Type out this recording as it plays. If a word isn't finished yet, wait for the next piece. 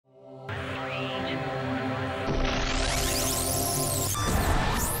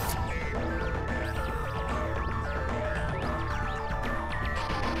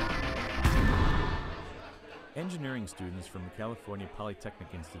engineering students from the California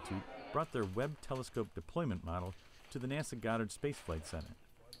Polytechnic Institute brought their Webb Telescope deployment model to the NASA Goddard Space Flight Center.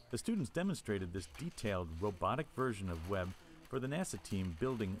 The students demonstrated this detailed robotic version of Webb for the NASA team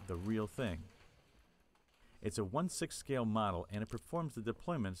building the real thing. It's a 1/6 scale model, and it performs the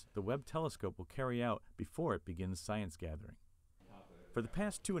deployments the Webb Telescope will carry out before it begins science gathering. For the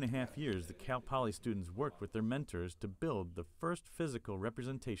past 2.5 years, the Cal Poly students worked with their mentors to build the first physical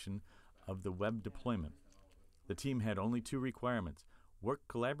representation of the Webb deployment. The team had only 2 requirements: work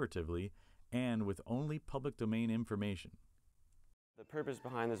collaboratively and with only public domain information. The purpose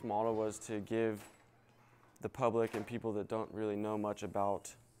behind this model was to give the public and people that don't really know much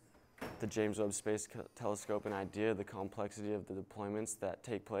about the James Webb Space Telescope an idea of the complexity of the deployments that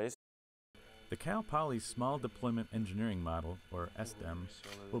take place. The Cal Poly Small Deployment Engineering Model, or SDEM,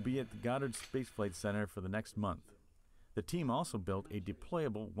 will be at the Goddard Space Flight Center for the next month. The team also built a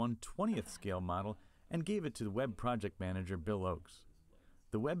deployable 1/20th scale model and gave it to the Webb project manager, Bill Oakes.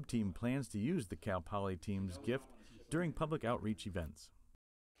 The Webb team plans to use the Cal Poly team's gift during public outreach events.